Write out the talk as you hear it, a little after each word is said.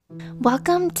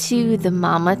Welcome to the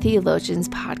Mama Theologians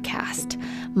podcast.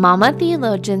 Mama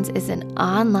Theologians is an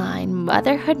online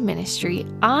motherhood ministry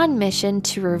on mission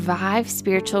to revive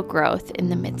spiritual growth in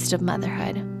the midst of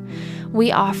motherhood.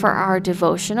 We offer our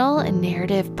devotional and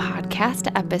narrative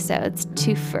podcast episodes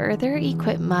to further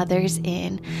equip mothers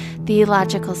in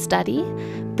theological study,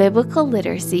 biblical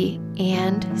literacy,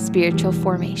 and spiritual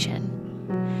formation.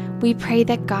 We pray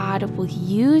that God will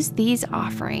use these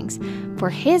offerings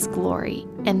for His glory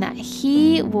and that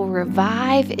He will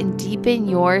revive and deepen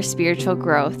your spiritual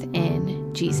growth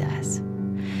in Jesus.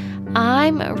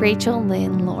 I'm Rachel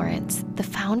Lynn Lawrence, the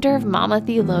founder of Mama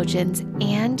Theologians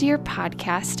and your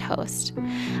podcast host.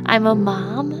 I'm a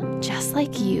mom just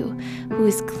like you who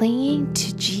is clinging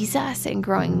to Jesus and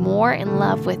growing more in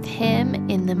love with Him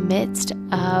in the midst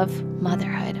of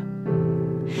motherhood.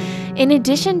 In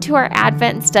addition to our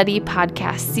Advent Study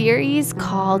podcast series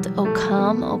called O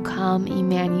Come,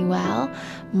 Emmanuel,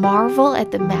 Marvel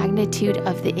at the Magnitude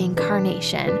of the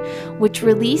Incarnation, which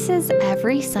releases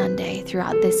every Sunday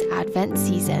throughout this Advent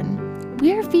season,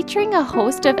 we are featuring a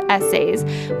host of essays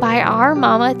by our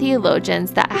Mama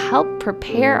Theologians that help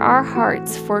prepare our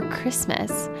hearts for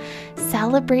Christmas,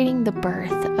 celebrating the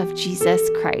birth of Jesus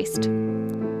Christ.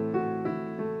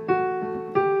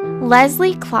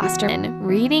 Leslie Klosterman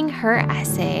reading her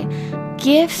essay,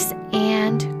 Gifts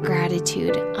and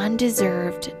Gratitude,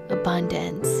 Undeserved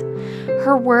Abundance.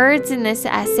 Her words in this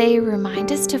essay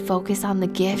remind us to focus on the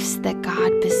gifts that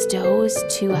God bestows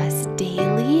to us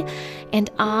daily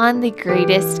and on the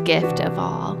greatest gift of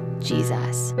all,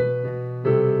 Jesus.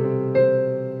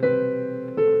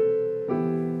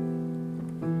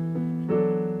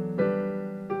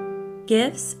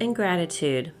 Gifts and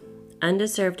Gratitude,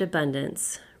 Undeserved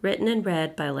Abundance, written and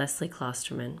read by Leslie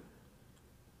Klosterman.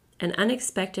 An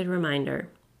unexpected reminder.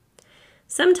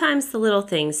 Sometimes the little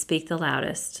things speak the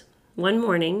loudest. One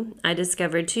morning, I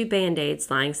discovered 2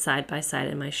 Band-Aids lying side by side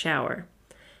in my shower.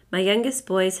 My youngest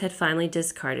boys had finally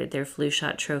discarded their flu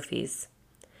shot trophies.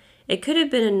 It could have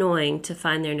been annoying to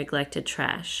find their neglected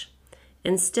trash.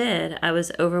 Instead, I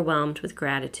was overwhelmed with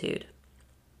gratitude.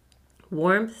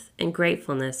 Warmth and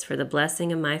gratefulness for the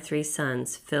blessing of my 3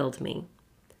 sons filled me.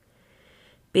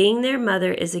 Being their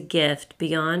mother is a gift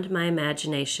beyond my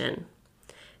imagination.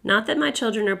 Not that my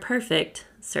children are perfect,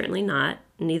 certainly not,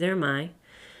 neither am I,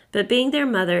 but being their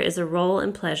mother is a role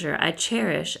and pleasure I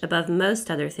cherish above most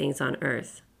other things on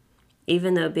earth,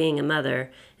 even though being a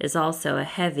mother is also a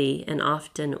heavy and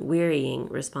often wearying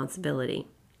responsibility.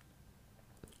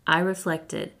 I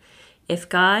reflected, if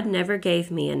God never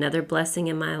gave me another blessing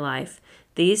in my life,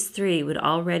 these 3 would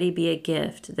already be a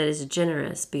gift that is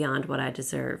generous beyond what I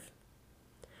deserve.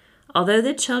 Although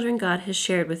the children God has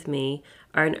shared with me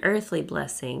are an earthly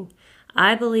blessing,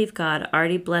 I believe God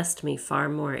already blessed me far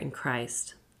more in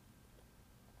Christ.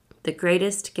 The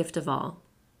greatest gift of all.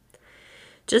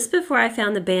 Just before I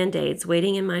found the Band-Aids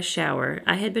waiting in my shower,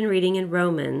 I had been reading in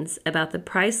Romans about the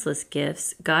priceless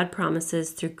gifts God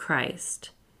promises through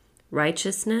Christ: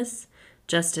 righteousness,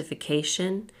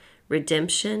 justification,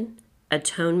 redemption,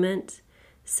 atonement,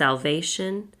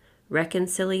 salvation,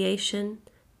 reconciliation,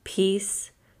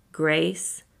 peace,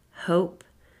 grace, hope,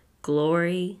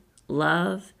 glory,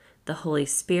 love, the Holy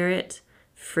Spirit,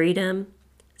 freedom,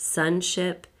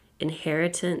 sonship,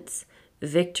 inheritance,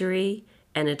 victory,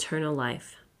 and eternal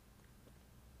life.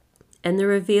 And the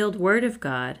revealed Word of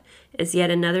God is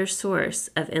yet another source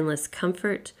of endless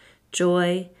comfort,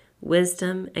 joy,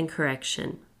 wisdom, and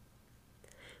correction.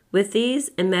 With these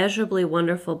immeasurably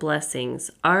wonderful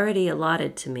blessings already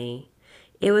allotted to me,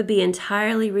 it would be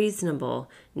entirely reasonable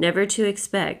never to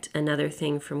expect another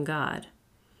thing from God.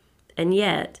 And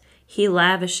yet, He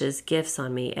lavishes gifts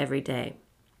on me every day.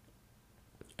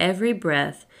 Every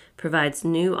breath provides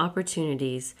new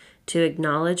opportunities to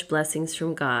acknowledge blessings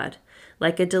from God,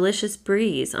 like a delicious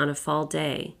breeze on a fall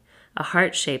day, a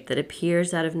heart shape that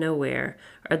appears out of nowhere,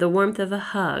 or the warmth of a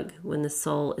hug when the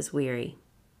soul is weary.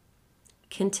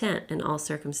 Content in all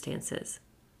circumstances.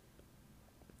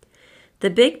 The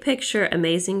big picture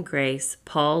amazing grace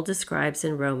Paul describes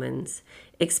in Romans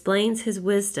explains his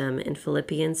wisdom in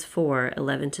Philippians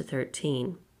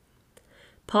 4:11-13.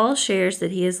 Paul shares that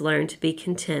he has learned to be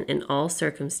content in all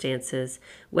circumstances,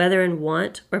 whether in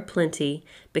want or plenty,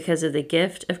 because of the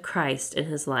gift of Christ in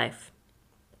his life.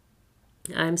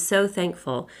 I am so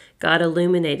thankful God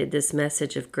illuminated this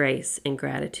message of grace and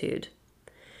gratitude.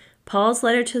 Paul's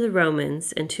letter to the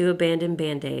Romans and 2 abandoned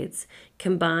Band-Aids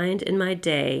combined in my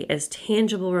day as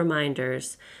tangible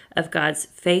reminders of God's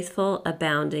faithful,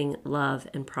 abounding love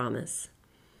and promise.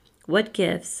 What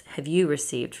gifts have you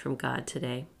received from God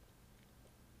today?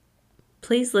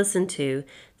 Please listen to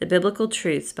the biblical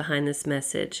truths behind this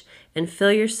message and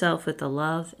fill yourself with the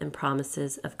love and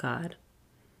promises of God.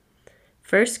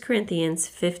 1 Corinthians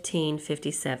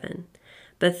 15:57.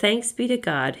 But thanks be to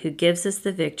God who gives us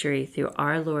the victory through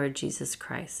our Lord Jesus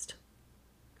Christ.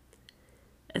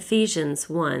 Ephesians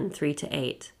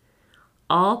 1:3-8.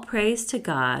 All praise to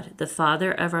God, the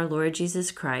Father of our Lord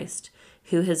Jesus Christ,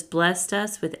 who has blessed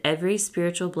us with every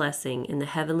spiritual blessing in the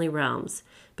heavenly realms,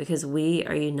 because we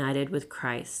are united with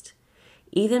Christ.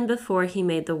 Even before he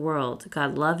made the world,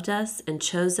 God loved us and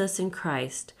chose us in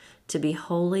Christ to be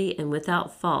holy and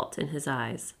without fault in his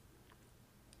eyes.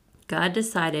 God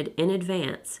decided in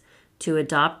advance to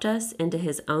adopt us into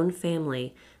his own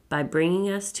family by bringing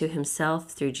us to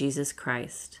himself through Jesus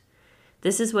Christ.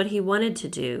 This is what he wanted to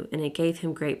do, and it gave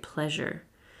him great pleasure.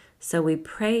 So we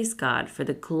praise God for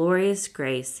the glorious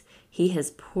grace he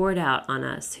has poured out on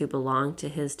us who belong to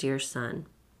his dear Son.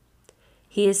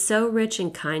 He is so rich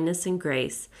in kindness and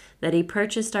grace that he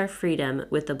purchased our freedom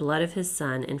with the blood of his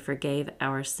Son and forgave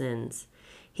our sins.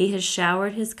 He has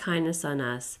showered his kindness on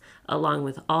us, along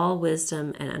with all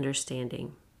wisdom and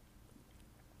understanding.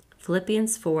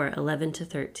 Philippians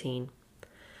 4:11-13.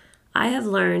 I have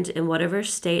learned in whatever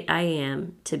state I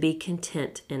am to be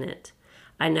content in it.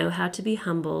 I know how to be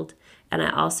humbled, and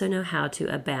I also know how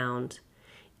to abound.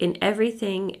 In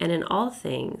everything and in all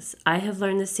things, I have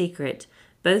learned the secret,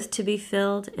 both to be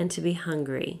filled and to be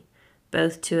hungry,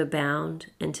 both to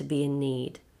abound and to be in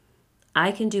need.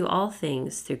 I can do all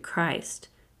things through Christ,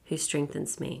 who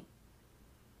strengthens me.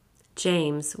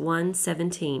 James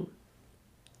 1:17.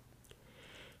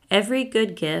 Every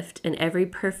good gift and every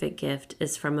perfect gift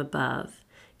is from above,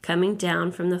 coming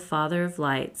down from the Father of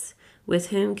lights, with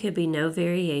whom could be no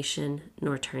variation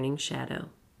nor turning shadow.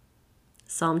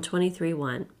 Psalm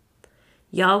 23:1.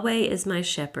 Yahweh is my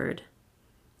shepherd.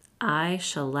 I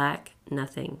shall lack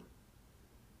nothing.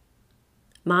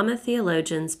 Mama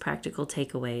Theologian's practical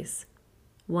takeaways.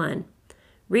 1.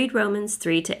 Read Romans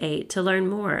 3-8 to learn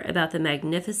more about the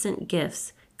magnificent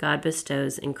gifts God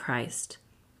bestows in Christ.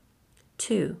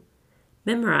 2.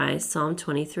 Memorize Psalm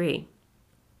 23.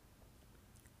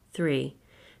 3.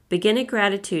 Begin a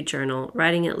gratitude journal,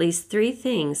 writing at least 3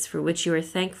 things for which you are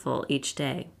thankful each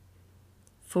day.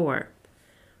 4.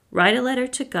 Write a letter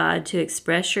to God to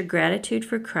express your gratitude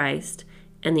for Christ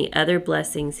and the other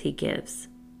blessings he gives.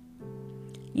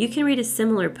 You can read a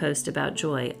similar post about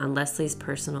joy on Leslie's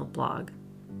personal blog.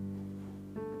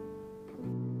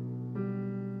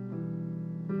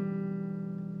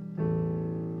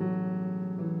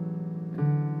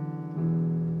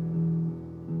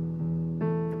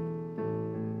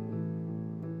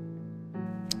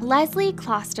 Leslie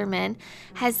Klosterman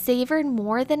has savored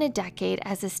more than a decade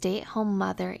as a stay-at-home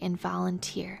mother and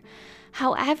volunteer.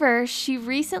 However, she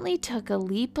recently took a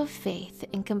leap of faith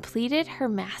and completed her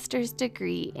master's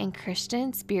degree in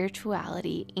Christian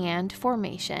spirituality and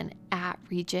formation at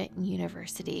Regent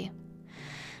University.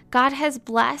 God has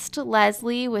blessed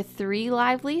Leslie with 3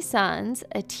 lively sons,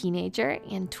 a teenager,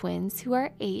 and twins who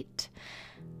are 8.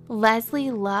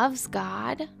 Leslie loves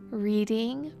God,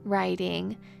 reading,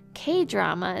 writing,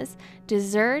 K-dramas,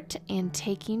 dessert, and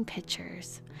taking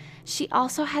pictures. She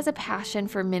also has a passion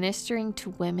for ministering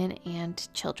to women and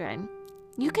children.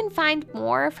 You can find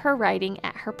more of her writing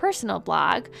at her personal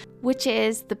blog, which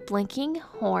is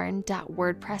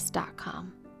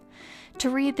theblinkinghorn.wordpress.com. To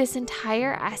read this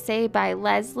entire essay by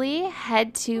Leslie,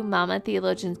 head to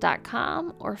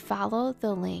mamatheologians.com or follow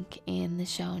the link in the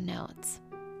show notes.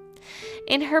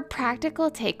 In her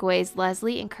practical takeaways,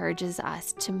 Leslie encourages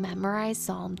us to memorize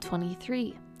Psalm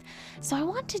 23. So I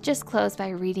want to just close by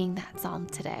reading that psalm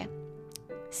today.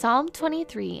 Psalm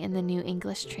 23 in the New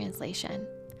English Translation.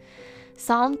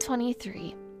 Psalm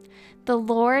 23. The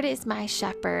Lord is my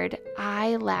shepherd,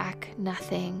 I lack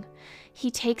nothing.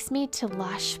 He takes me to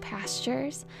lush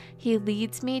pastures. He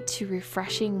leads me to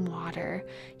refreshing water.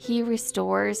 He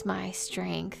restores my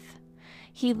strength.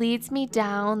 He leads me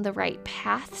down the right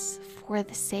paths for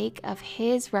the sake of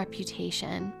his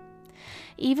reputation.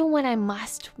 Even when I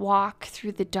must walk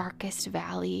through the darkest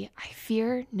valley, I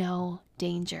fear no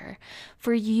danger,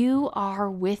 for you are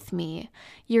with me.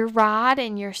 Your rod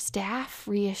and your staff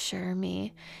reassure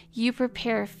me. You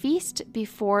prepare a feast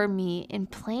before me in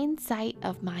plain sight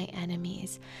of my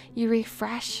enemies. You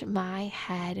refresh my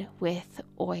head with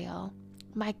oil.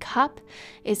 My cup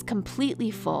is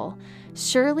completely full.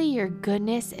 Surely your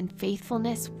goodness and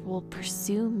faithfulness will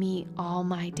pursue me all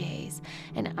my days,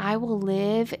 and I will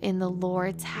live in the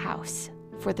Lord's house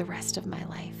for the rest of my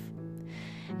life.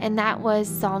 And that was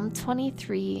Psalm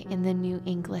 23 in the New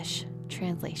English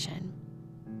Translation.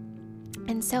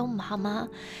 And so, Mama,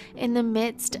 in the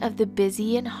midst of the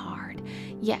busy and hard,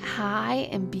 yet high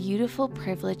and beautiful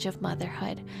privilege of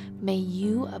motherhood, may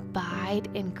you abide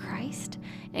in Christ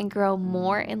and grow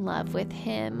more in love with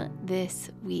Him this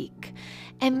week.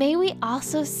 And may we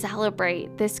also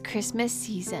celebrate this Christmas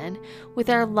season with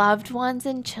our loved ones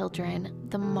and children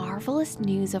the marvelous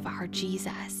news of our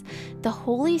Jesus, the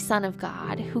Holy Son of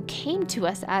God, who came to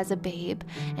us as a babe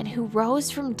and who rose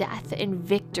from death in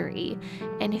victory,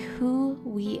 and who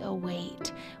we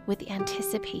await with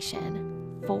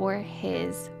anticipation for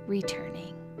His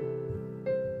returning.